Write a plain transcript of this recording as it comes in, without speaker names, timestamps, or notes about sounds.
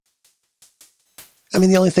I mean,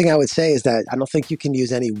 the only thing I would say is that I don't think you can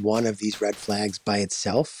use any one of these red flags by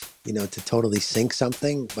itself, to totally sink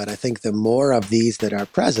something. But I think the more of these that are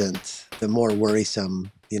present, the more worrisome,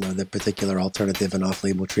 the particular alternative and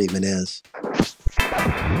off-label treatment is.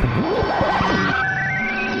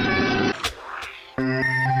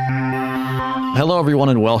 Hello, everyone,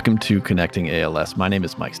 and welcome to Connecting ALS. My name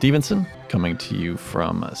is Mike Stevenson, coming to you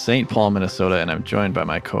from St. Paul, Minnesota, and I'm joined by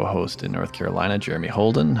my co-host in North Carolina, Jeremy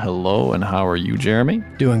Holden. Hello, and how are you, Jeremy?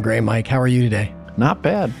 Doing great, Mike. How are you today? Not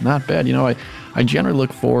bad, not bad. I generally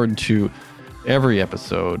look forward to every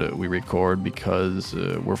episode we record because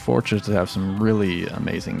we're fortunate to have some really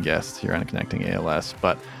amazing guests here on Connecting ALS,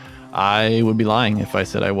 but I would be lying if I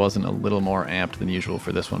said I wasn't a little more amped than usual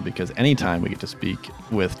for this one, because anytime we get to speak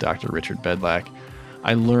with Dr. Richard Bedlak,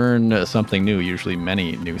 I learn something new, usually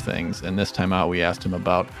many new things. And this time out, we asked him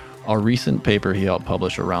about a recent paper he helped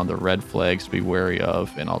publish around the red flags to be wary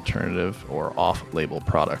of in alternative or off-label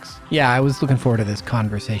products. Yeah, I was looking forward to this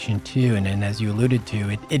conversation too. And as you alluded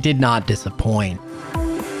to, it did not disappoint.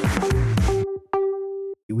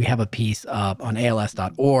 We have a piece up on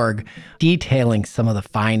ALS.org detailing some of the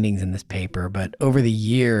findings in this paper, but over the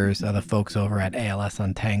years, the folks over at ALS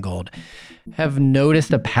Untangled have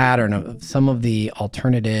noticed a pattern of some of the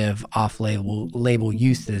alternative off-label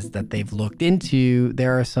uses that they've looked into.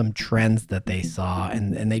 There are some trends that they saw,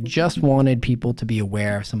 and they just wanted people to be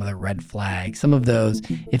aware of some of the red flags. Some of those,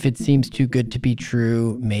 if it seems too good to be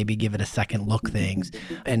true, maybe give it a second look things.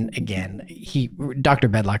 And again, Dr.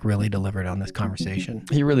 Bedlak really delivered on this conversation.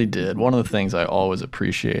 He really did. One of the things I always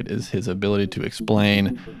appreciate is his ability to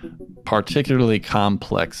explain particularly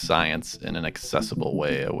complex science in an accessible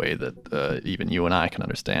way, a way that even you and I can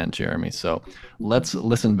understand, Jeremy. So let's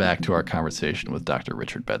listen back to our conversation with Dr.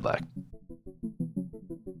 Richard Bedlak.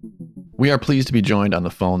 We are pleased to be joined on the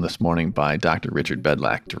phone this morning by Dr. Richard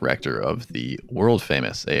Bedlak, director of the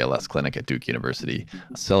world-famous ALS clinic at Duke University,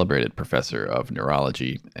 a celebrated professor of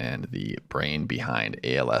neurology, and the brain behind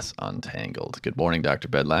ALS Untangled. Good morning, Dr.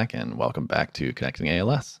 Bedlak, and welcome back to Connecting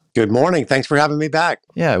ALS. Good morning. Thanks for having me back.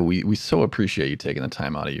 Yeah, we so appreciate you taking the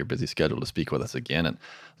time out of your busy schedule to speak with us again. And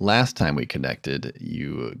last time we connected,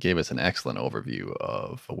 you gave us an excellent overview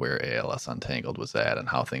of where ALS Untangled was at and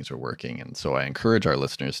how things were working. And so I encourage our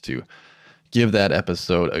listeners to give that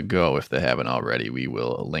episode a go if they haven't already. We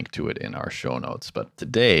will link to it in our show notes. But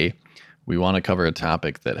today, we want to cover a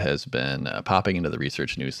topic that has been popping into the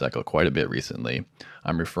research news cycle quite a bit recently.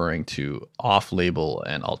 I'm referring to off-label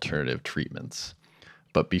and alternative treatments.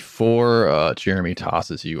 But before Jeremy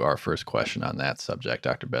tosses you our first question on that subject,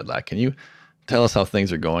 Dr. Bedlak, can you tell us how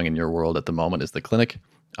things are going in your world at the moment? Is the clinic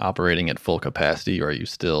operating at full capacity, or are you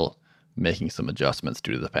still making some adjustments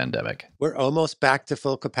due to the pandemic? We're almost back to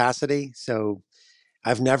full capacity. So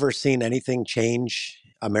I've never seen anything change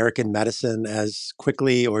American medicine as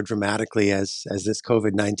quickly or dramatically as this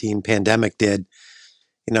COVID-19 pandemic did.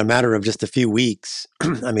 In a matter of just a few weeks,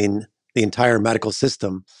 I mean, the entire medical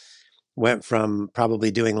system went from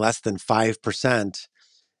probably doing less than 5%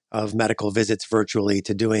 of medical visits virtually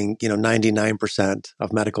to doing, 99%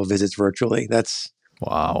 of medical visits virtually.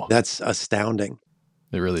 Wow. That's astounding.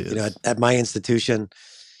 It really is. At my institution,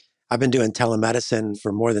 I've been doing telemedicine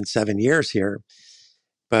for more than 7 years here,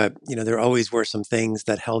 but there always were some things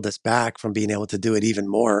that held us back from being able to do it even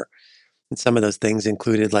more. And some of those things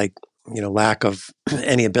included lack of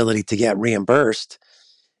any ability to get reimbursed.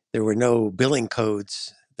 There were no billing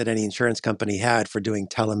codes that any insurance company had for doing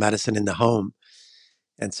telemedicine in the home.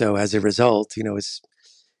 And so as a result, it's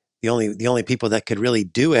the only people that could really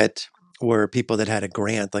do it were people that had a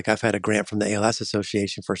grant. Like I've had a grant from the ALS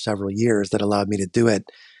Association for several years that allowed me to do it,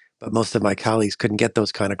 but most of my colleagues couldn't get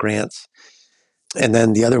those kind of grants. And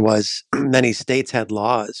then the other was many states had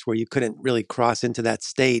laws where you couldn't really cross into that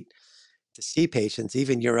state to see patients,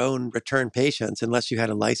 even your own return patients, unless you had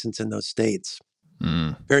a license in those states.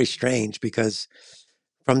 Very strange, because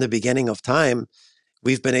from the beginning of time,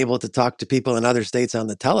 we've been able to talk to people in other states on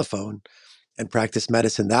the telephone and practice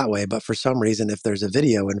medicine that way. But for some reason, if there's a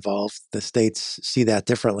video involved, the states see that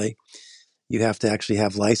differently. You have to actually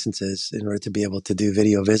have licenses in order to be able to do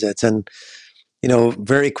video visits. And,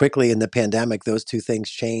 very quickly in the pandemic, those two things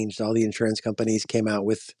changed. All the insurance companies came out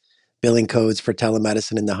with billing codes for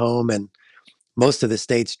telemedicine in the home, and most of the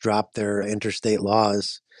states dropped their interstate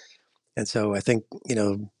laws. And so I think,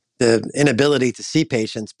 the inability to see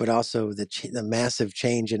patients, but also the massive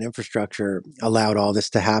change in infrastructure allowed all this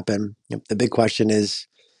to happen. The big question is,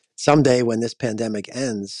 someday when this pandemic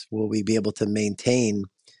ends, will we be able to maintain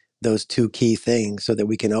those two key things so that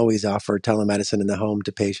we can always offer telemedicine in the home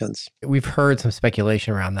to patients. We've heard some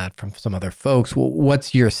speculation around that from some other folks.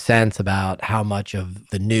 What's your sense about how much of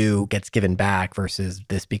the new gets given back versus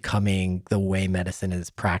this becoming the way medicine is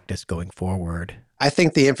practiced going forward? I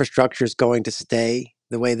think the infrastructure is going to stay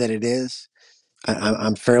the way that it is.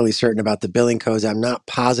 I'm fairly certain about the billing codes. I'm not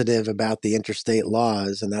positive about the interstate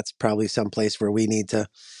laws, and that's probably someplace where we need to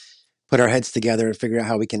put our heads together and figure out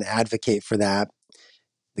how we can advocate for that.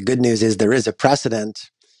 The good news is there is a precedent.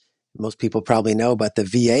 Most people probably know, but the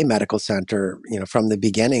VA Medical Center, from the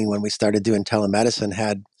beginning when we started doing telemedicine,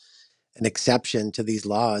 had an exception to these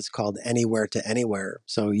laws called Anywhere to Anywhere.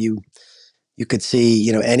 So you could see,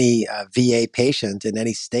 any VA patient in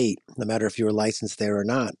any state, no matter if you were licensed there or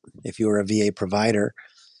not, if you were a VA provider.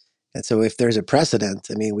 And so if there's a precedent,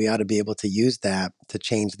 we ought to be able to use that to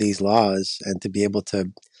change these laws and to be able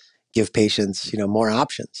to give patients, more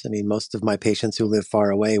options. Most of my patients who live far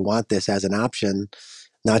away want this as an option,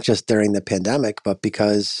 not just during the pandemic, but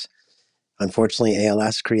because unfortunately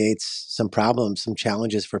ALS creates some problems, some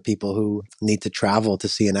challenges for people who need to travel to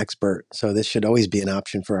see an expert. So this should always be an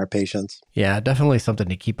option for our patients. Yeah, definitely something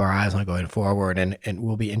to keep our eyes on going forward. And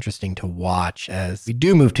will be interesting to watch as we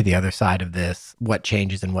do move to the other side of this, what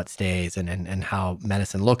changes and what stays and how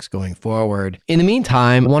medicine looks going forward. In the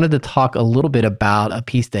meantime, I wanted to talk a little bit about a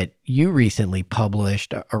piece that you recently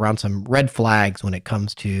published around some red flags when it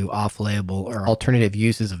comes to off-label or alternative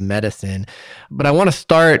uses of medicine. But I want to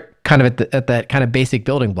start kind of at that kind of basic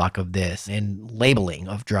building block of this and labeling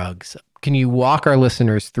of drugs. Can you walk our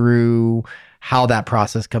listeners through how that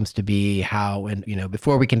process comes to be,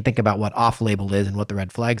 before we can think about what off-label is and what the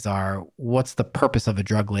red flags are, what's the purpose of a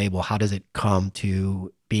drug label? How does it come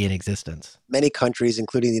to be in existence? Many countries,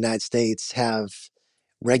 including the United States, have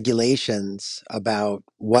regulations about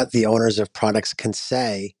what the owners of products can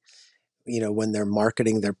say, when they're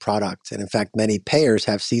marketing their product. And in fact, many payers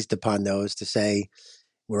have seized upon those to say,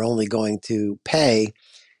 we're only going to pay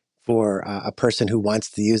for a person who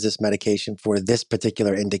wants to use this medication for this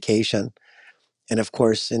particular indication. And of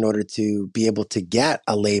course, in order to be able to get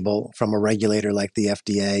a label from a regulator like the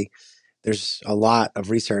FDA, there's a lot of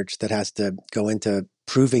research that has to go into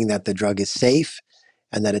proving that the drug is safe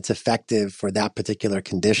and that it's effective for that particular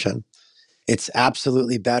condition. It's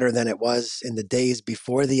absolutely better than it was in the days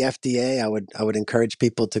before the FDA. I would encourage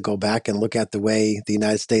people to go back and look at the way the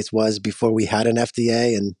United States was before we had an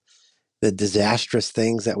FDA and the disastrous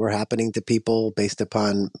things that were happening to people based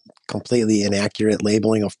upon completely inaccurate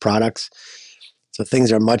labeling of products. So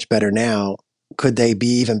things are much better now. Could they be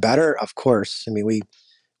even better? Of course.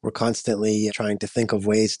 We're constantly trying to think of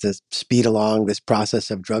ways to speed along this process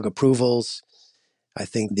of drug approvals. I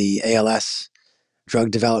think the ALS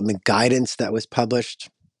drug development guidance that was published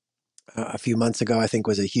a few months ago, I think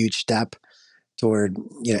was a huge step toward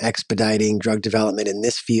expediting drug development in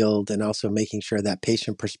this field and also making sure that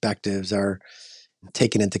patient perspectives are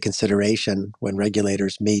taken into consideration when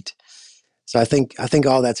regulators meet. So I think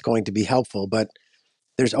all that's going to be helpful, but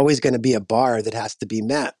there's always going to be a bar that has to be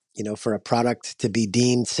met. For a product to be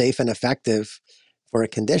deemed safe and effective for a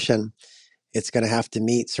condition, it's going to have to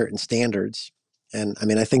meet certain standards. And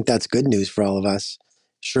I think that's good news for all of us.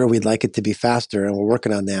 Sure, we'd like it to be faster, and we're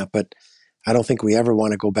working on that, but I don't think we ever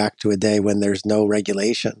want to go back to a day when there's no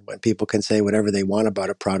regulation, when people can say whatever they want about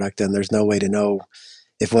a product, and there's no way to know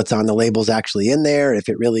if what's on the label is actually in there, if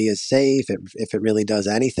it really is safe, if it really does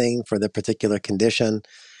anything for the particular condition.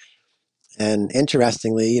 And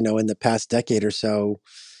interestingly, in the past decade or so,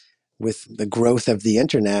 with the growth of the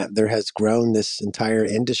internet, there has grown this entire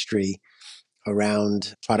industry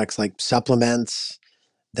around products like supplements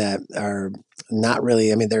that are not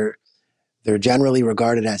really, they're generally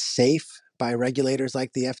regarded as safe by regulators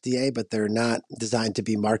like the FDA, but they're not designed to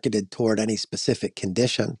be marketed toward any specific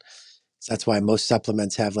condition. So that's why most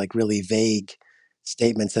supplements have like really vague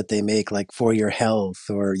statements that they make, like for your health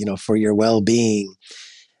or, for your well-being.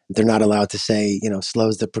 They're not allowed to say,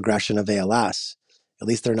 slows the progression of ALS. At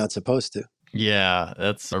least they're not supposed to. Yeah,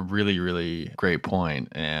 that's a really, really great point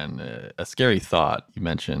and a scary thought. You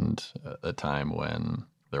mentioned a time when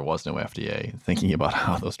there was no FDA, thinking about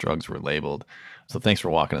how those drugs were labeled. So thanks for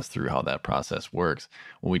walking us through how that process works.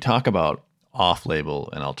 When we talk about off-label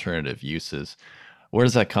and alternative uses, where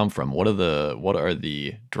does that come from? What are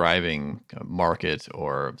the driving market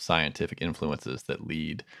or scientific influences that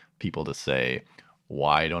lead people to say,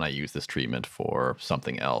 why don't I use this treatment for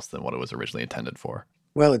something else than what it was originally intended for?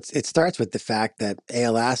 Well, it starts with the fact that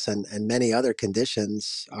ALS and many other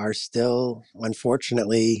conditions are still,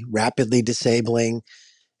 unfortunately, rapidly disabling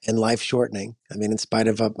and life-shortening. In spite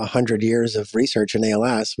of 100 years of research in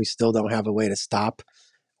ALS, we still don't have a way to stop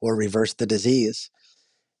or reverse the disease.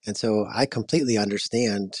 And so I completely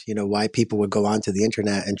understand, why people would go onto the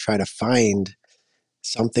internet and try to find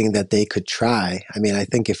something that they could try. I mean, I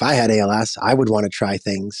think if I had ALS, I would want to try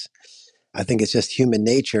things. I think it's just human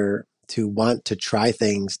nature to want to try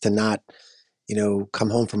things, to not, come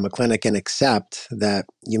home from a clinic and accept that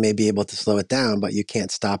you may be able to slow it down, but you can't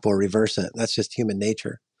stop or reverse it. That's just human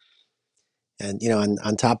nature. And,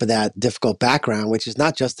 on top of that difficult background, which is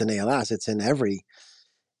not just in ALS, it's in every,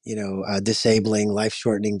 disabling, life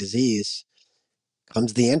shortening disease,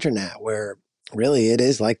 comes the internet, where really it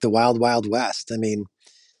is like the wild, wild west. I mean,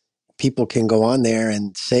 people can go on there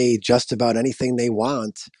and say just about anything they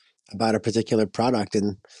want about a particular product.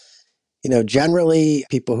 And, generally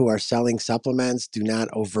people who are selling supplements do not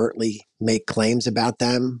overtly make claims about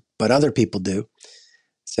them, but other people do.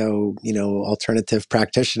 So, alternative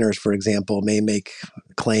practitioners, for example, may make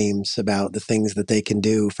claims about the things that they can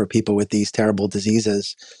do for people with these terrible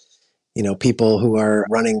diseases. People who are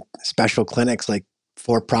running special clinics like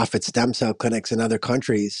for-profit stem cell clinics in other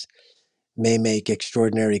countries may make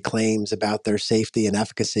extraordinary claims about their safety and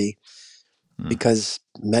efficacy because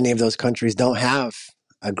many of those countries don't have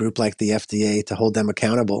a group like the FDA to hold them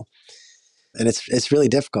accountable. And it's really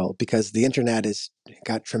difficult because the internet has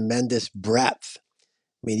got tremendous breadth.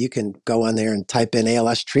 I mean, you can go on there and type in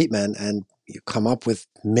ALS treatment and you come up with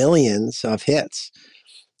millions of hits.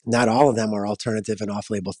 Not all of them are alternative and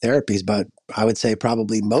off-label therapies, but I would say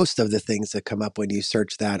probably most of the things that come up when you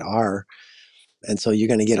search that are. And so you're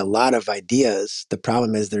going to get a lot of ideas. The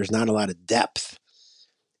problem is there's not a lot of depth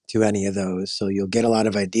to any of those. So you'll get a lot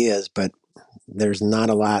of ideas, but there's not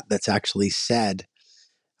a lot that's actually said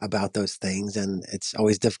about those things. And it's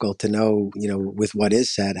always difficult to know, with what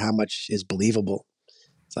is said, how much is believable.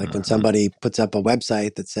 It's like when somebody puts up a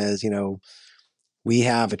website that says, we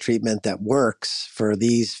have a treatment that works for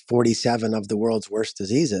these 47 of the world's worst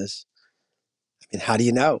diseases. I mean, how do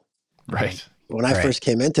you know? Right. When I first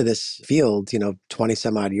came into this field, 20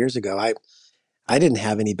 some odd years ago, I didn't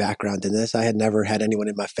have any background in this. I had never had anyone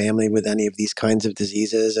in my family with any of these kinds of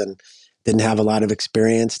diseases and didn't have a lot of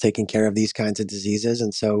experience taking care of these kinds of diseases.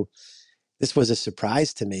 And so this was a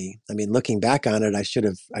surprise to me. I mean, looking back on it, I should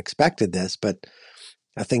have expected this, but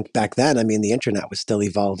I think back then, the internet was still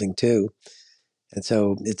evolving too. And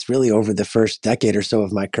so it's really over the first decade or so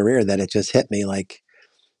of my career that it just hit me like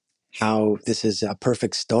how this is a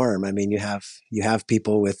perfect storm. I mean, you have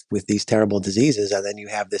people with these terrible diseases, and then you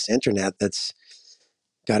have this internet that's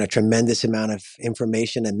got a tremendous amount of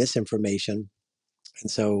information and misinformation.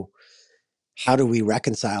 And so how do we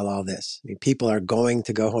reconcile all this? I mean, people are going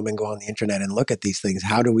to go home and go on the internet and look at these things.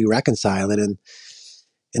 How do we reconcile it? And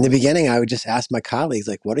in the beginning, I would just ask my colleagues,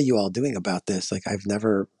 like, what are you all doing about this? Like, I've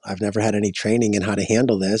never had any training in how to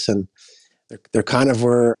handle this. And there kind of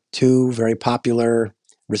were two very popular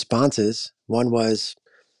responses. One was,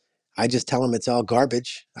 I just tell them it's all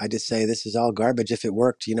garbage. I just say, this is all garbage. If it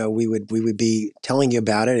worked, we would be telling you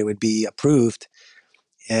about it. It would be approved.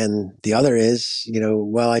 And the other is,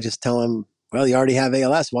 well, I just tell them, well, you already have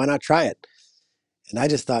ALS. Why not try it? And I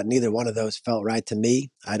just thought neither one of those felt right to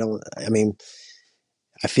me.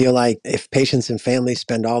 I feel like if patients and families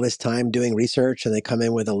spend all this time doing research and they come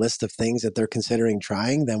in with a list of things that they're considering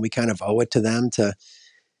trying, then we kind of owe it to them to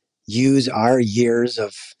use our years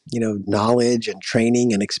of, knowledge and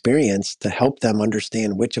training and experience to help them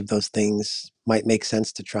understand which of those things might make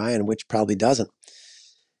sense to try and which probably doesn't.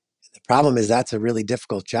 The problem is that's a really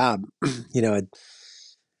difficult job.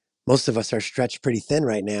 Most of us are stretched pretty thin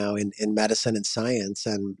right now in medicine and science.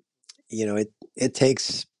 And, it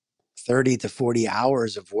takes 30 to 40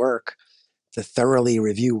 hours of work to thoroughly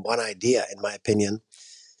review one idea, in my opinion.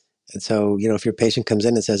 And so, if your patient comes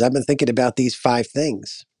in and says, I've been thinking about these 5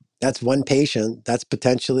 things, that's one patient. That's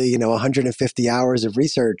potentially, 150 hours of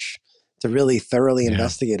research to really thoroughly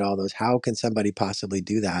investigate all those. How can somebody possibly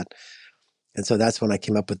do that? And so that's when I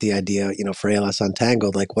came up with the idea, for ALS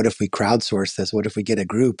Untangled, like, what if we crowdsource this? What if we get a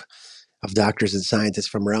group of doctors and scientists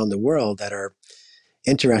from around the world that are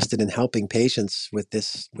interested in helping patients with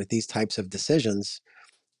these types of decisions?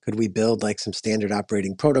 Could we build like some standard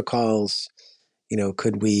operating protocols?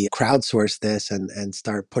 Could we crowdsource this and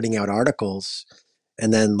start putting out articles?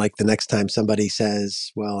 And then like the next time somebody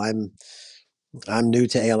says, well, I'm new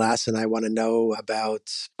to ALS and I want to know about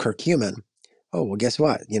curcumin. Oh, well, guess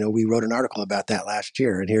what? We wrote an article about that last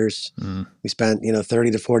year, and we spent,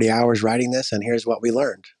 30 to 40 hours writing this, and here's what we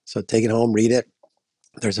learned. So take it home, read it.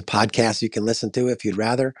 There's a podcast you can listen to if you'd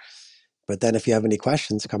rather. But then if you have any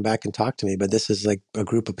questions, come back and talk to me. But this is like a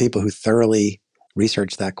group of people who thoroughly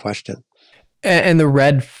researched that question. And the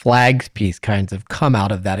red flags piece kinds of come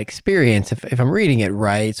out of that experience, if I'm reading it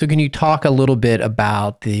right. So can you talk a little bit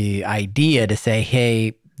about the idea to say,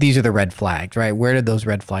 hey, these are the red flags, right? Where did those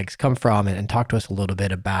red flags come from? And talk to us a little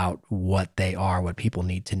bit about what they are, what people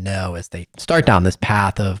need to know as they start down this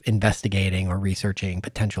path of investigating or researching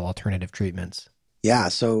potential alternative treatments. Yeah.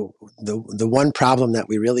 So the one problem that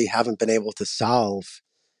we really haven't been able to solve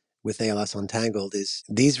with ALS Untangled is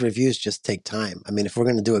these reviews just take time. I mean, if we're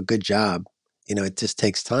going to do a good job, it just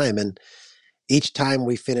takes time. And each time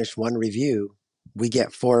we finish one review, we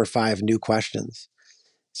get 4 or 5 new questions.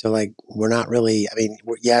 So like, we're not really,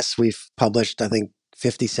 yes, we've published, I think,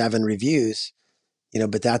 57 reviews,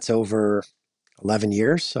 but that's over 11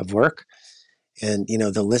 years of work. And,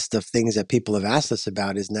 the list of things that people have asked us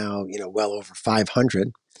about is now, well over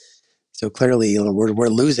 500. So clearly, we're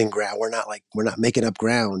losing ground. We're not making up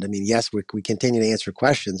ground. I mean, yes, we continue to answer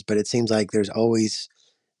questions, but it seems like there's always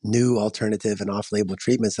new alternative and off-label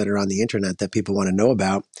treatments that are on the internet that people want to know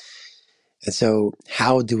about. And so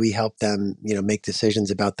how do we help them, make decisions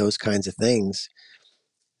about those kinds of things?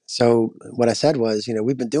 So what I said was,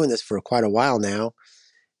 we've been doing this for quite a while now.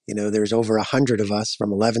 There's over 100 of us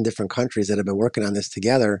from 11 different countries that have been working on this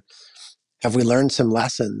together. Have we learned some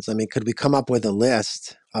lessons? I mean, could we come up with a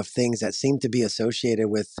list of things that seem to be associated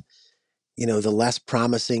with, the less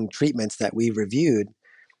promising treatments that we reviewed,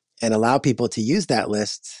 and allow people to use that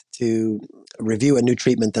list to review a new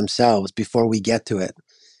treatment themselves before we get to it?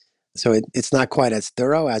 So it's not quite as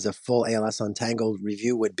thorough as a full ALS Untangled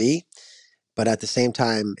review would be, but at the same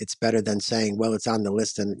time, it's better than saying, well, it's on the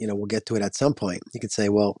list and, we'll get to it at some point. You could say,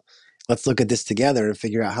 well, let's look at this together and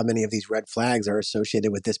figure out how many of these red flags are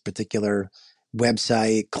associated with this particular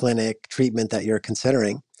website, clinic, treatment that you're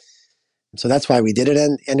considering. So that's why we did it.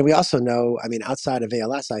 And we also know, outside of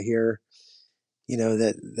ALS, I hear,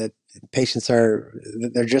 that patients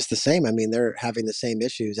they're just the same. I mean, they're having the same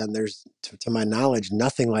issues. And there's, to my knowledge,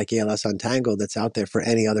 nothing like ALS Untangled that's out there for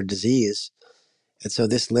any other disease. And so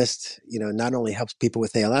this list, not only helps people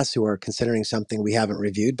with ALS who are considering something we haven't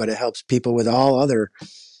reviewed, but it helps people with all other,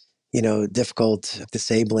 difficult,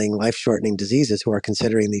 disabling, life-shortening diseases who are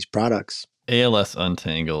considering these products. ALS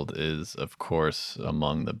Untangled is, of course,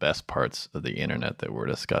 among the best parts of the internet that we're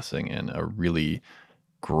discussing, and a really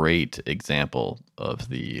great example of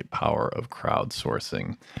the power of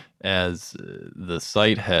crowdsourcing. As the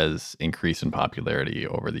site has increased in popularity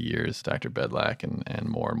over the years, Dr. Bedlak, and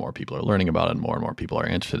more people are learning about it, and more people are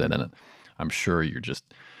interested in it. I'm sure you're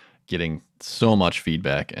just getting so much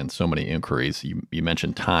feedback and so many inquiries. You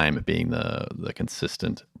mentioned time being the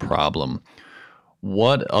consistent problem.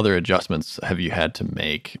 What other adjustments have you had to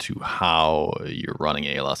make to how you're running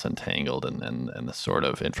ALS Untangled and the sort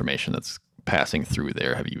of information that's passing through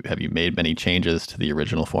there? Have you made many changes to the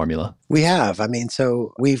original formula? We have.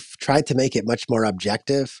 So we've tried to make it much more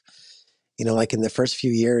objective. Like in the first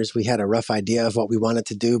few years, we had a rough idea of what we wanted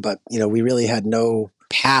to do, but we really had no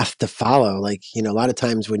path to follow. Like, a lot of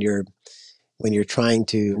times when you're trying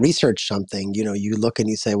to research something, you look and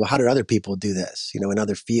you say, well, how did other people do this, in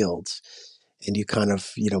other fields? And you kind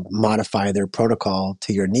of, modify their protocol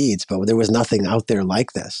to your needs, but there was nothing out there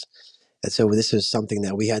like this. And so this is something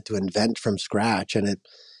that we had to invent from scratch. And it,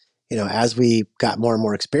 as we got more and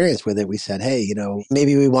more experience with it, we said, hey,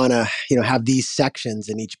 maybe we want to, have these sections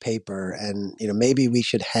in each paper. And, maybe we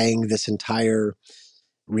should hang this entire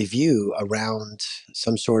review around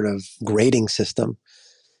some sort of grading system.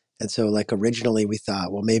 And so like originally we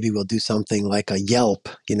thought, well, maybe we'll do something like a Yelp,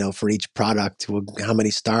 for each product. How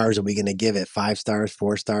many stars are we going to give it? 5 stars,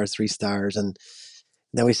 4 stars, 3 stars. And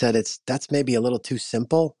then we said that's maybe a little too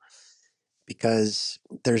simple, because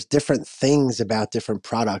there's different things about different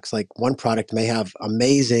products. Like one product may have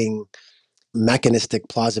amazing mechanistic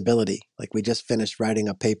plausibility. Like we just finished writing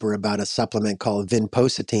a paper about a supplement called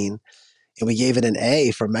vinpocetine, and we gave it an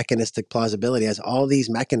A for mechanistic plausibility. It has all these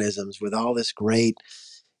mechanisms with all this great,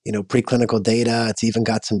 preclinical data. It's even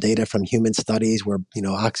got some data from human studies where,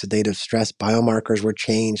 oxidative stress biomarkers were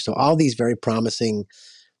changed. So all these very promising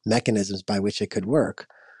mechanisms by which it could work.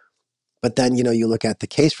 But then, you look at the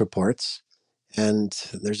case reports, and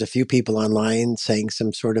there's a few people online saying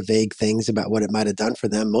some sort of vague things about what it might have done for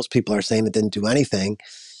them. Most people are saying it didn't do anything.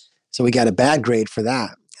 So we got a bad grade for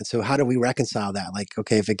that. And so how do we reconcile that? Like,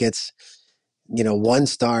 okay, if it gets, 1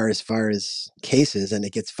 star as far as cases and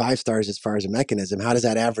it gets 5 stars as far as a mechanism, how does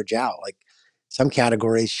that average out? Like some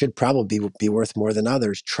categories should probably be worth more than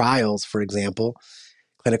others. Trials, for example,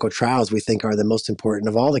 clinical trials we think are the most important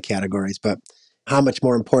of all the categories, but how much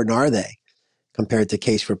more important are they compared to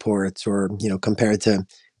case reports or, compared to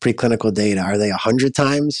preclinical data? Are they 100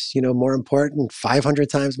 times, more important, 500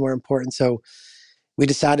 times more important? So we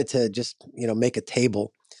decided to just, make a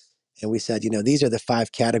table. And we said, these are the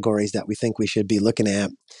 5 categories that we think we should be looking at.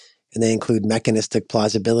 And they include mechanistic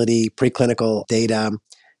plausibility, preclinical data,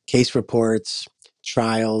 case reports,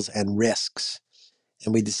 trials, and risks.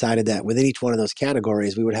 And we decided that within each one of those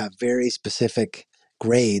categories, we would have very specific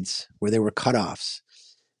grades where there were cutoffs.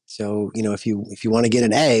 So, if you want to get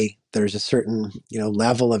an A, there's a certain,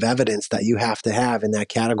 level of evidence that you have to have in that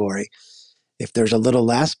category. If there's a little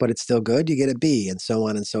less, but it's still good, you get a B, and so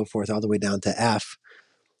on and so forth, all the way down to F.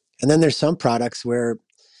 And then there's some products where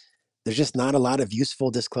there's just not a lot of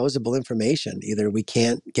useful disclosable information. Either we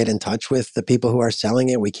can't get in touch with the people who are selling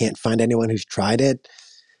it, we can't find anyone who's tried it.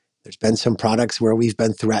 There's been some products where we've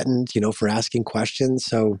been threatened, for asking questions.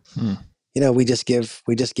 So, we just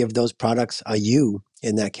give those products a U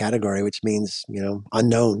in that category, which means,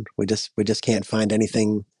 unknown. We just can't find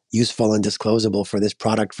anything useful and disclosable for this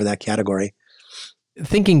product for that category.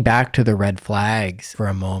 Thinking back to the red flags for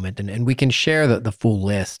a moment, and we can share the full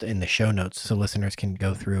list in the show notes so listeners can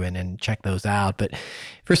go through and check those out. But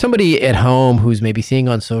for somebody at home who's maybe seeing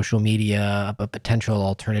on social media a potential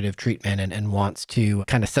alternative treatment and wants to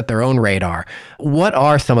kind of set their own radar, what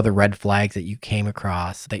are some of the red flags that you came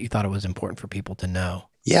across that you thought it was important for people to know?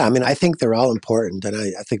 Yeah, I think they're all important, and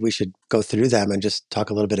I think we should go through them and just talk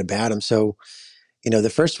a little bit about them. So, the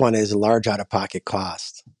first one is a large out-of-pocket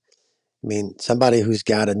cost. Somebody who's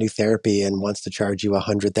got a new therapy and wants to charge you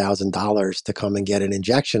 $100,000 to come and get an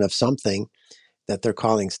injection of something that they're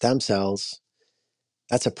calling stem cells,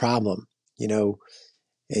 that's a problem.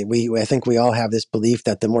 I think we all have this belief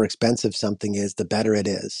that the more expensive something is, the better it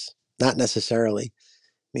is. Not necessarily.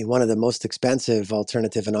 One of the most expensive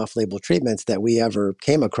alternative and off-label treatments that we ever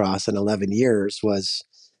came across in 11 years was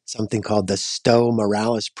something called the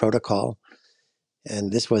Stowe-Morales protocol.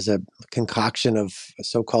 And this was a concoction of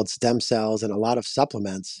so-called stem cells and a lot of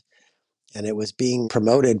supplements. And it was being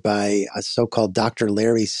promoted by a so-called Dr.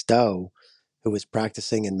 Larry Stowe, who was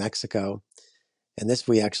practicing in Mexico. And this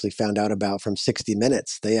we actually found out about from 60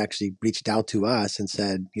 Minutes. They actually reached out to us and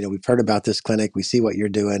said, we've heard about this clinic. We see what you're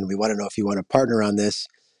doing. We want to know if you want to partner on this.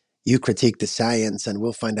 You critique the science and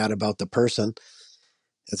we'll find out about the person.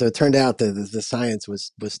 And so it turned out that the science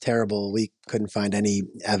was terrible. We couldn't find any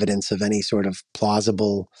evidence of any sort of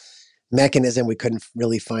plausible mechanism. We couldn't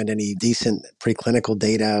really find any decent preclinical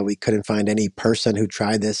data. We couldn't find any person who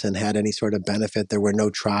tried this and had any sort of benefit. There were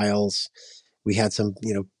no trials. We had some,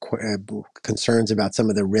 concerns about some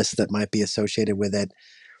of the risks that might be associated with it.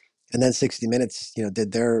 And then 60 Minutes,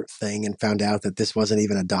 did their thing and found out that this wasn't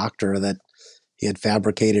even a doctor, that he had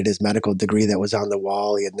fabricated his medical degree that was on the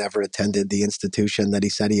wall. He had never attended the institution that he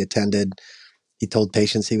said he attended. He told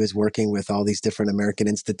patients he was working with all these different American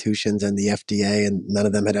institutions and the FDA, and none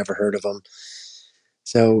of them had ever heard of him.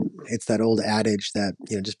 So it's that old adage that,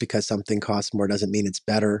 just because something costs more doesn't mean it's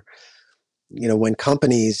better. When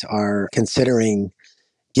companies are considering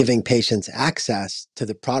giving patients access to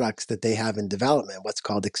the products that they have in development, what's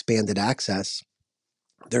called expanded access,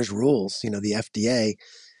 there's rules. The FDA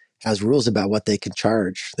has rules about what they can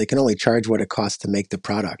charge. They can only charge what it costs to make the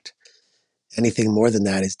product. Anything more than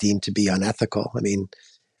that is deemed to be unethical.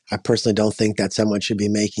 I personally don't think that someone should be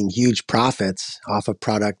making huge profits off a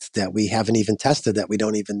product that we haven't even tested, that we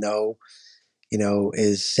don't even know,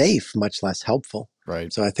 is safe, much less helpful.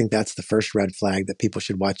 Right. So I think that's the first red flag that people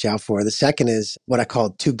should watch out for. The second is what I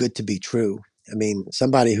call too good to be true.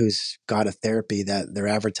 Somebody who's got a therapy that they're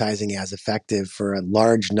advertising as effective for a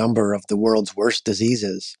large number of the world's worst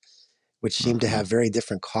diseases, which seem to have very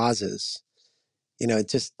different causes. It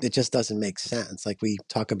just doesn't make sense. Like we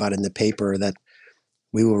talk about in the paper that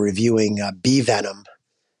we were reviewing bee venom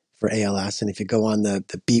for ALS, and if you go on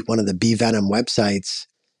one of the bee venom websites,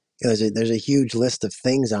 there's a huge list of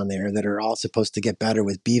things on there that are all supposed to get better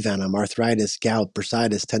with bee venom: arthritis, gout,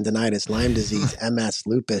 bursitis, tendonitis, Lyme disease, MS,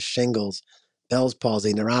 lupus, shingles, Bell's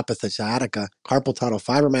palsy, neuropathy, sciatica, carpal tunnel,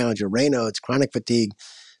 fibromyalgia, Raynaud's, chronic fatigue,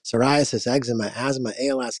 psoriasis, eczema, asthma,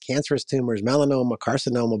 ALS, cancerous tumors, melanoma,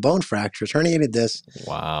 carcinoma, bone fractures, herniated discs,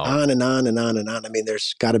 Wow. on and on and on and on.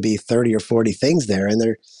 There's got to be 30 or 40 things there, and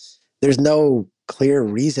there's no clear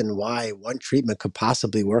reason why one treatment could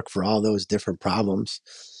possibly work for all those different problems.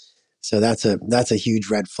 So that's a huge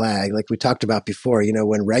red flag. Like we talked about before,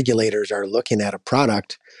 when regulators are looking at a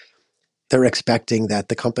product, they're expecting that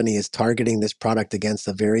the company is targeting this product against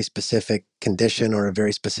a very specific condition or a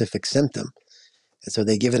very specific symptom. And so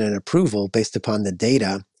they give it an approval based upon the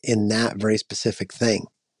data in that very specific thing.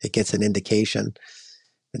 It gets an indication.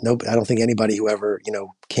 I don't think anybody who ever,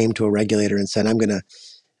 came to a regulator and said, I'm going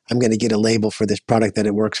to get a label for this product that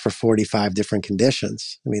it works for 45 different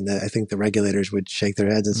conditions. I think the regulators would shake their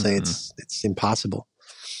heads and say it's impossible.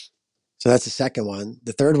 So that's the second one.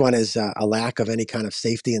 The third one is a lack of any kind of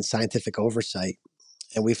safety and scientific oversight.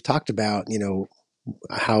 And we've talked about,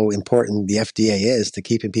 how important the FDA is to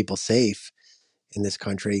keeping people safe in this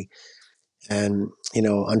country. And,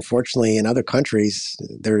 unfortunately, in other countries,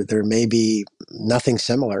 there may be nothing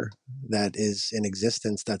similar that is in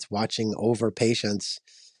existence that's watching over patients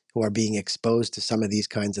who are being exposed to some of these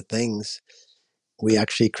kinds of things. We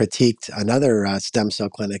actually critiqued another stem cell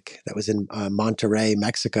clinic that was in Monterrey,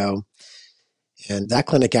 Mexico. And that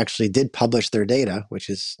clinic actually did publish their data, which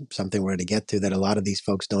is something we're going to get to that a lot of these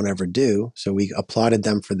folks don't ever do. So we applauded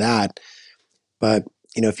them for that. But,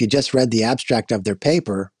 if you just read the abstract of their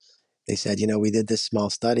paper, they said, we did this small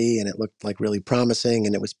study and it looked like really promising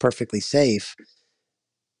and it was perfectly safe.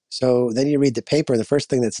 So then you read the paper, the first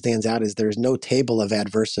thing that stands out is there's no table of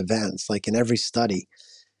adverse events. Like in every study,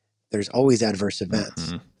 there's always adverse events.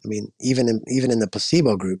 Mm-hmm. I mean, even in the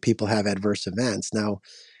placebo group, people have adverse events. Now,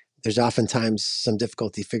 there's oftentimes some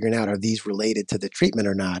difficulty figuring out, are these related to the treatment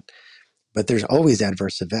or not? But there's always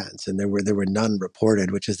adverse events, and there were none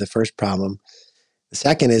reported, which is the first problem. The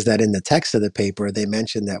second is that in the text of the paper, they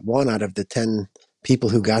mentioned that 1 out of the 10 people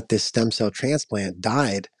who got this stem cell transplant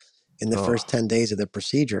died in the first 10 days of the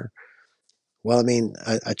procedure. Well, I mean,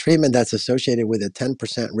 a treatment that's associated with a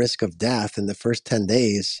 10% risk of death in the first 10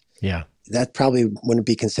 days, that probably wouldn't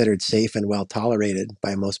be considered safe and well tolerated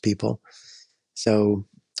by most people. So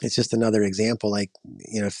it's just another example. Like,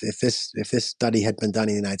 if this study had been done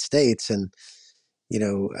in the United States and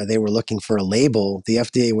they were looking for a label, the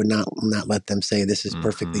FDA would not let them say this is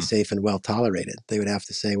perfectly safe and well tolerated. They would have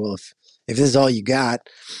to say, well, if this is all you got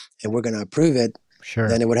and we're going to approve it,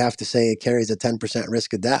 then it would have to say it carries a 10%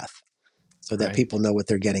 risk of death so that people know what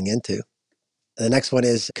they're getting into. The next one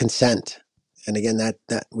is consent. And again, that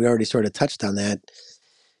we already sort of touched on that.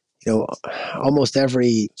 Almost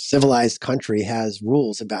every civilized country has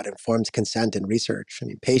rules about informed consent in research. I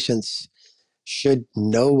mean, patients should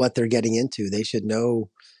know what they're getting into. They should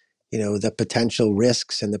know, the potential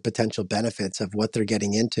risks and the potential benefits of what they're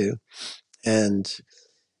getting into. And,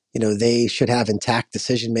 they should have intact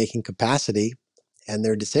decision-making capacity, and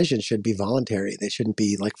their decisions should be voluntary. They shouldn't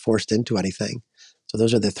be like forced into anything. So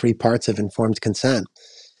those are the 3 parts of informed consent.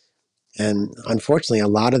 And unfortunately, a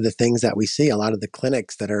lot of the things that we see, a lot of the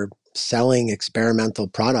clinics that are selling experimental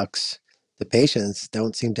products to patients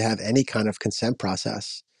don't seem to have any kind of consent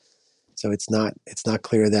process. So it's not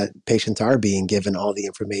clear that patients are being given all the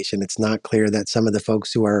information. It's not clear that some of the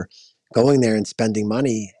folks who are going there and spending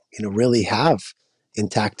money, really have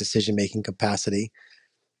intact decision-making capacity.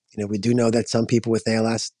 We do know that some people with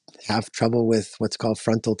ALS have trouble with what's called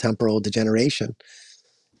frontal temporal degeneration.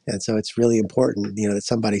 And so it's really important, that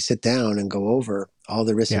somebody sit down and go over all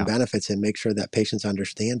the risks and benefits and make sure that patients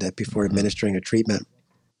understand it before administering a treatment.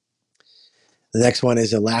 The next one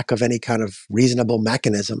is a lack of any kind of reasonable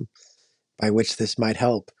mechanism by which this might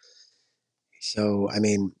help. So, I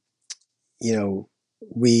mean,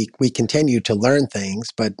 we continue to learn things,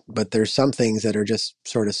 but there's some things that are just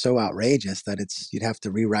sort of so outrageous that you'd have to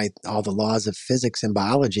rewrite all the laws of physics and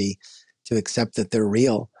biology to accept that they're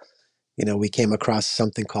real. We came across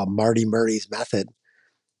something called Marty Murray's method.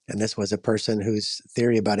 And this was a person whose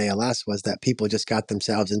theory about ALS was that people just got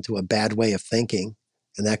themselves into a bad way of thinking,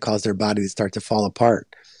 and that caused their body to start to fall apart.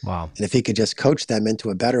 Wow. And if he could just coach them into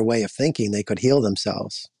a better way of thinking, they could heal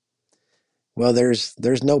themselves. Well, there's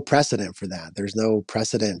no precedent for that. There's no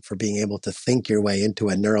precedent for being able to think your way into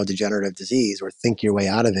a neurodegenerative disease or think your way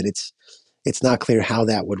out of it. It's not clear how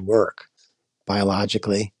that would work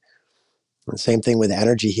biologically. And same thing with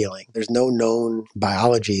energy healing. There's no known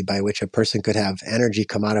biology by which a person could have energy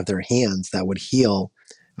come out of their hands that would heal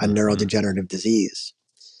a neurodegenerative disease.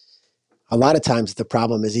 A lot of times the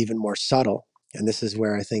problem is even more subtle. And this is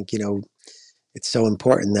where I think, it's so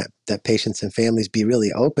important that patients and families be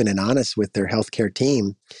really open and honest with their healthcare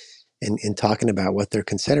team in talking about what they're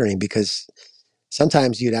considering, because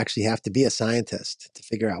sometimes you'd actually have to be a scientist to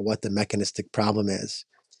figure out what the mechanistic problem is.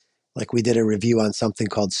 Like we did a review on something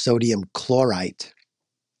called sodium chlorite,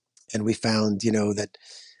 and we found, that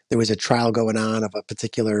there was a trial going on of a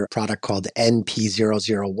particular product called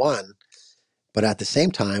NP001. But at the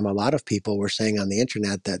same time, a lot of people were saying on the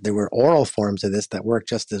internet that there were oral forms of this that worked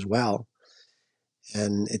just as well.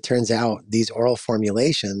 And it turns out these oral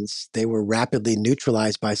formulations, they were rapidly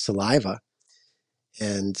neutralized by saliva.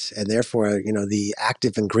 And therefore, the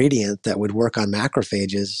active ingredient that would work on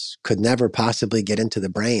macrophages could never possibly get into the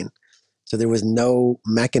brain. So there was no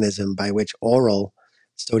mechanism by which oral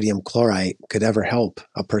sodium chlorite could ever help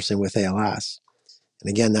a person with ALS. And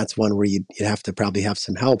again, that's one where you'd have to probably have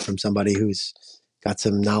some help from somebody who's got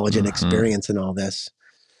some knowledge and experience in all this.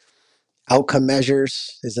 Outcome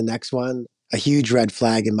measures is the next one. A huge red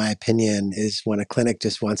flag, in my opinion, is when a clinic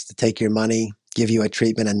just wants to take your money, give you a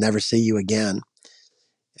treatment, and never see you again.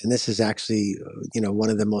 And this is actually, one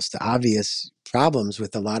of the most obvious problems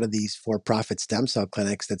with a lot of these for-profit stem cell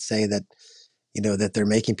clinics that say that, that they're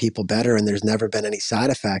making people better and there's never been any side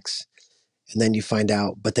effects. And then you find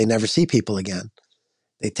out, but they never see people again.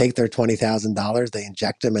 They take their $20,000, they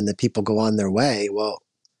inject them, and the people go on their way. Well,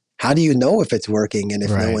 how do you know if it's working and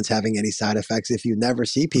if no one's having any side effects if you never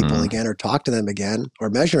see people again or talk to them again or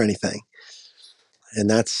measure anything? And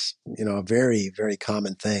that's, a very, very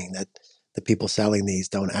common thing, that the people selling these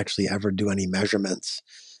don't actually ever do any measurements.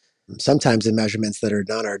 Sometimes the measurements that are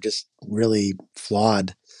done are just really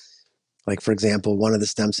flawed. Like, for example, one of the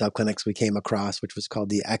stem cell clinics we came across, which was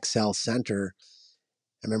called the XL Center,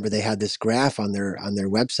 I remember they had this graph on their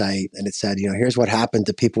website, and it said, here's what happened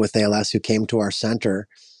to people with ALS who came to our center,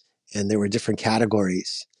 and there were different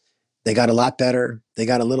categories. They got a lot better, they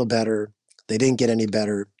got a little better, they didn't get any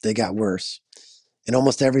better, they got worse. And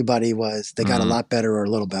almost everybody was, they got a lot better or a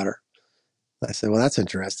little better. I said, well, that's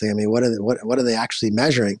interesting. I mean, what are they actually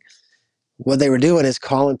measuring? What they were doing is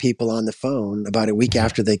calling people on the phone about a week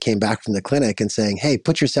after they came back from the clinic and saying, hey,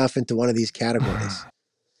 put yourself into one of these categories.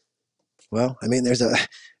 Well, I mean, there's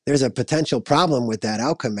a potential problem with that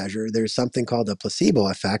outcome measure. There's something called a placebo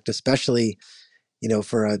effect, especially,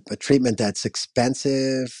 for a treatment that's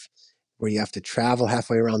expensive, where you have to travel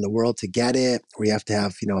halfway around the world to get it, where you have to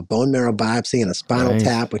have, a bone marrow biopsy and a spinal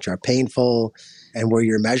tap, which are painful, and where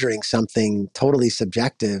you're measuring something totally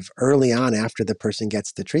subjective early on after the person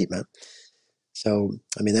gets the treatment. So,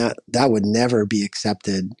 I mean, that would never be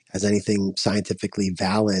accepted as anything scientifically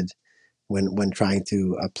valid when trying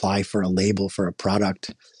to apply for a label for a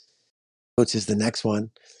product. Which is the next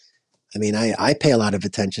one. I mean, I pay a lot of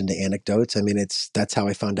attention to anecdotes. I mean, that's how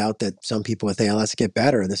I found out that some people with ALS get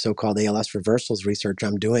better, the so-called ALS reversals research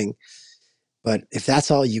I'm doing. But if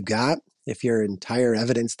that's all you got, if your entire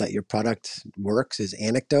evidence that your product works is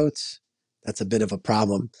anecdotes, that's a bit of a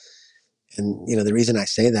problem. And, the reason I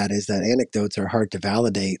say that is that anecdotes are hard to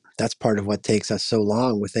validate. That's part of what takes us so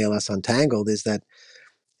long with ALS Untangled, is that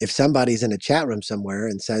if somebody's in a chat room somewhere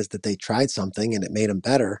and says that they tried something and it made them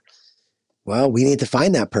better, well, we need to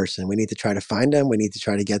find that person. We need to try to find them. We need to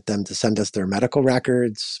try to get them to send us their medical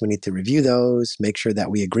records. We need to review those, make sure that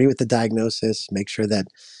we agree with the diagnosis, make sure that,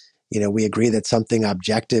 we agree that something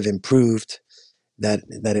objective improved, that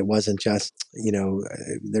it wasn't just,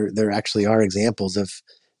 there actually are examples of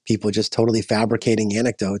people just totally fabricating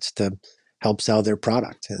anecdotes to help sell their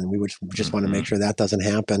product. And we would just want to make sure that doesn't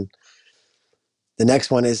happen. The next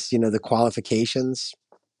one is, the qualifications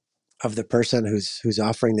of the person who's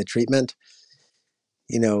offering the treatment.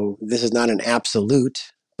 This is not an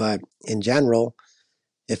absolute, but in general,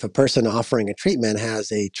 if a person offering a treatment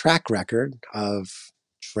has a track record of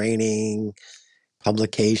training,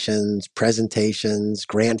 publications, presentations,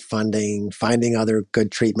 grant funding, finding other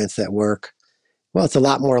good treatments that work, well, it's a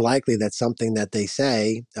lot more likely that something that they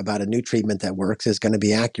say about a new treatment that works is going to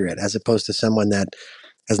be accurate, as opposed to someone that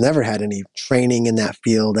has never had any training in that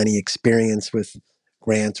field, any experience with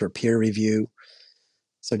grants or peer review.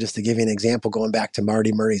 So just to give you an example, going back to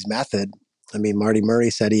Marty Murray's method, I mean, Marty Murray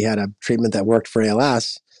said he had a treatment that worked for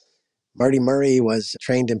ALS. Marty Murray was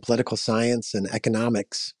trained in political science and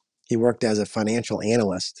economics. He worked as a financial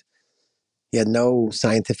analyst. He had no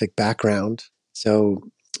scientific background. So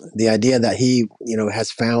the idea that he,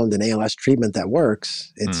 has found an ALS treatment that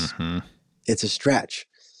works, it's a stretch.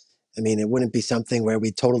 I mean, it wouldn't be something where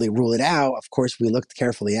we totally rule it out. Of course, we looked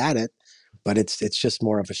carefully at it, but it's just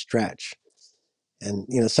more of a stretch.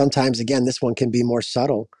 And, sometimes, again, this one can be more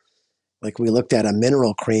subtle. Like we looked at a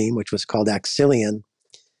mineral cream, which was called Axilion,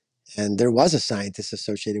 and there was a scientist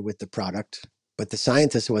associated with the product, but the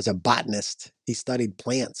scientist was a botanist. He studied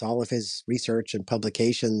plants. All of his research and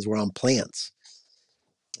publications were on plants.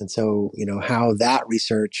 And so, how that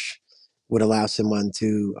research would allow someone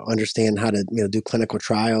to understand how to, do clinical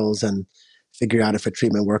trials and figure out if a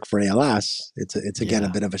treatment worked for ALS, it's again, a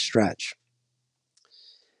bit of a stretch.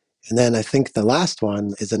 And then I think the last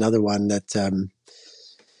one is another one that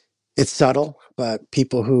it's subtle, but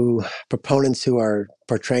proponents who are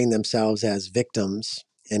portraying themselves as victims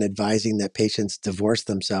and advising that patients divorce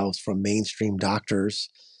themselves from mainstream doctors,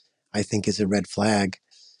 I think is a red flag.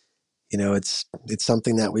 It's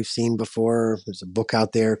something that we've seen before. There's a book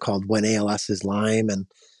out there called When ALS is Lyme, and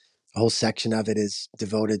a whole section of it is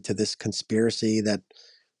devoted to this conspiracy that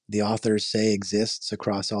the authors say exists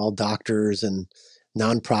across all doctors and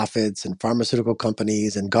nonprofits and pharmaceutical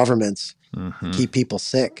companies and governments to keep people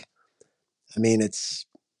sick. I mean, it's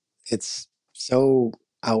so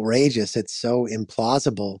outrageous. It's so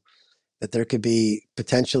implausible that there could be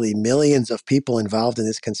potentially millions of people involved in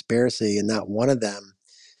this conspiracy, and not one of them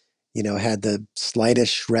had the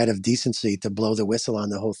slightest shred of decency to blow the whistle on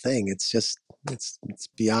the whole thing. It's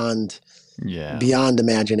beyond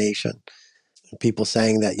imagination. People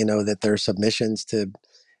saying that, that their submissions to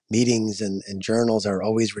meetings and journals are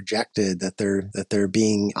always rejected, that they're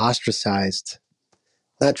being ostracized.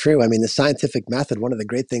 Not true. I mean, the scientific method, one of the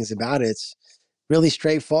great things about it's really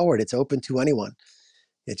straightforward. It's open to anyone.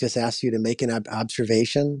 It just asks you to make an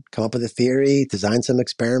observation, come up with a theory, design some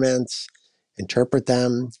experiments, interpret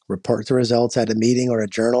them, report the results at a meeting or a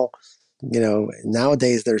journal.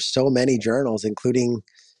 Nowadays there's so many journals, including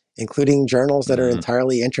journals that are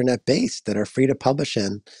entirely internet based, that are free to publish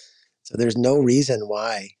in. So there's no reason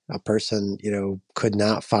why a person, could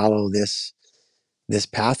not follow this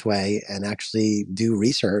pathway and actually do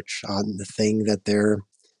research on the thing that they're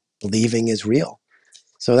believing is real.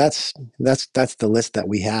 So that's the list that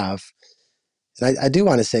we have. And I do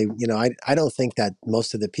want to say, I don't think that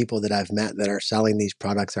most of the people that I've met that are selling these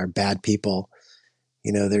products are bad people.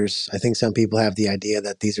 I think some people have the idea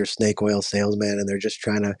that these are snake oil salesmen and they're just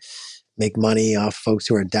trying to make money off folks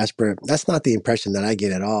who are desperate. That's not the impression that I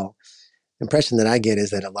get at all. The impression that I get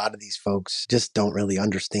is that a lot of these folks just don't really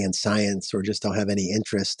understand science or just don't have any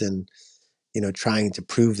interest in, trying to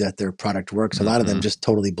prove that their product works. A lot of them just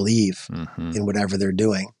totally believe in whatever they're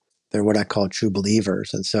doing. They're what I call true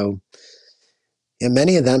believers. And so, and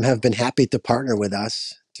many of them have been happy to partner with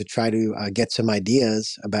us to try to get some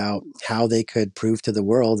ideas about how they could prove to the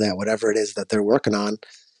world that whatever it is that they're working on,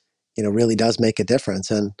 really does make a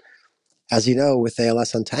difference. And as you know, with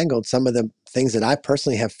ALS Untangled, some of the things that I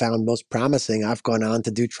personally have found most promising, I've gone on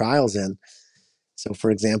to do trials in. So,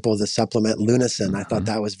 for example, the supplement Lunasin, I thought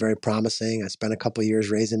that was very promising. I spent a couple of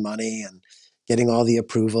years raising money and getting all the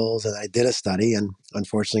approvals, and I did a study, and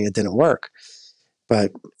unfortunately it didn't work.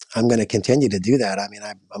 But I'm going to continue to do that. I mean,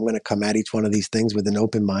 I'm going to come at each one of these things with an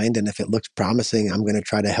open mind, and if it looks promising, I'm going to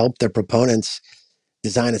try to help their proponents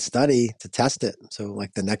design a study to test it. So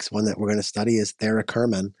like the next one that we're going to study is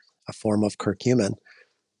Theracurmin, a form of curcumin.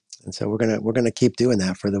 And so we're going to keep doing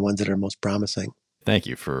that for the ones that are most promising. Thank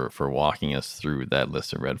you for walking us through that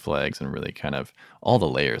list of red flags and really kind of all the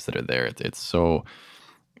layers that are there. It's so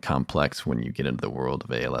complex when you get into the world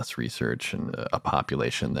of ALS research, and a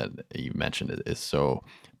population that you mentioned is so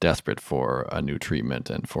desperate for a new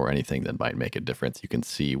treatment and for anything that might make a difference. You can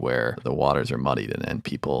see where the waters are muddied and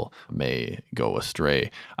people may go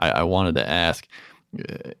astray. I wanted to ask,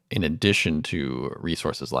 in addition to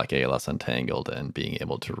resources like ALS Untangled and being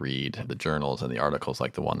able to read the journals and the articles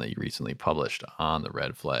like the one that you recently published on the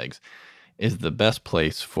red flags, is the best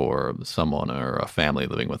place for someone or a family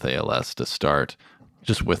living with ALS to start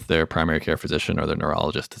just with their primary care physician or their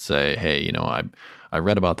neurologist to say, hey, I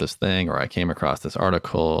read about this thing, or I came across this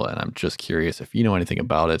article and I'm just curious if you know anything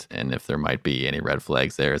about it and if there might be any red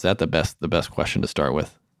flags there. Is that the best question to start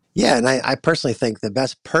with? Yeah, and I personally think the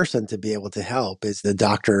best person to be able to help is the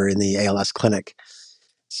doctor in the ALS clinic.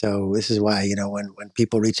 So this is why, when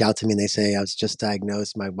people reach out to me and they say, I was just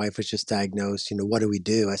diagnosed, my wife was just diagnosed, what do we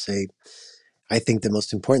do? I say, I think the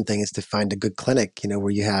most important thing is to find a good clinic, where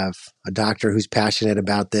you have a doctor who's passionate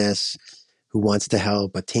about this, who wants to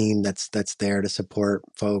help, a team that's there to support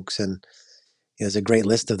folks. And there's a great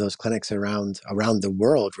list of those clinics around the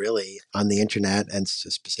world, really, on the internet, and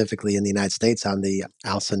specifically in the United States on the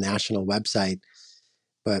ALSA national website.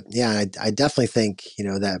 But yeah, I definitely think,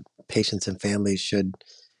 that patients and families should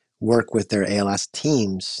work with their ALS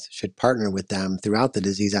teams, should partner with them throughout the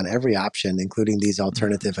disease on every option, including these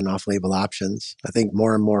alternative and off-label options. I think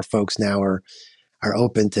more and more folks now are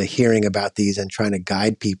open to hearing about these and trying to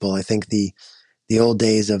guide people. I think the old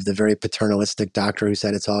days of the very paternalistic doctor who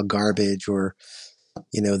said it's all garbage, or,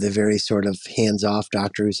 the very sort of hands-off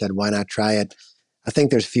doctor who said, why not try it? I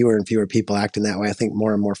think there's fewer and fewer people acting that way. I think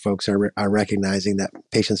more and more folks are recognizing that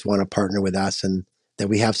patients want to partner with us and that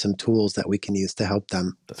we have some tools that we can use to help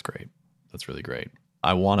them. That's great. That's really great.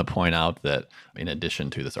 I want to point out that in addition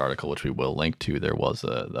to this article, which we will link to, there was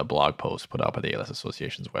a blog post put out by the ALS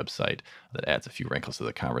Association's website that adds a few wrinkles to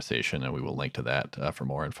the conversation, and we will link to that for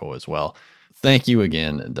more info as well. Thank you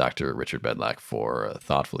again, Dr. Richard Bedlach, for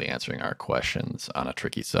thoughtfully answering our questions on a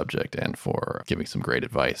tricky subject and for giving some great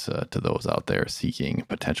advice to those out there seeking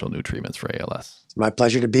potential new treatments for ALS. It's my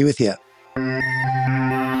pleasure to be with you.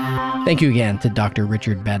 Thank you again to Dr.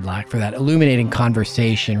 Richard Bedlach for that illuminating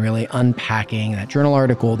conversation, really unpacking that journal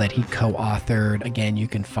article that he co-authored. Again, you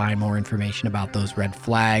can find more information about those red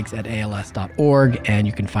flags at als.org, and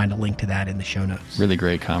you can find a link to that in the show notes. Really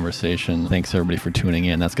great conversation. Thanks, everybody, for tuning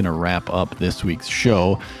in. That's going to wrap up this week's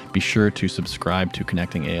show. Be sure to subscribe to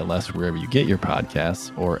Connecting ALS wherever you get your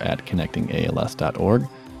podcasts or at connectingals.org.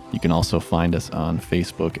 You can also find us on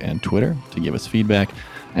Facebook and Twitter to give us feedback.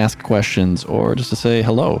 ask questions, or just to say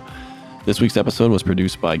hello. This week's episode was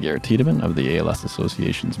produced by Garrett Tiedemann of the ALS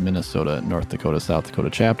Association's Minnesota, North Dakota, South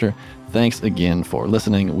Dakota chapter. Thanks again for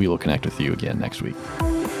listening. We will connect with you again next week.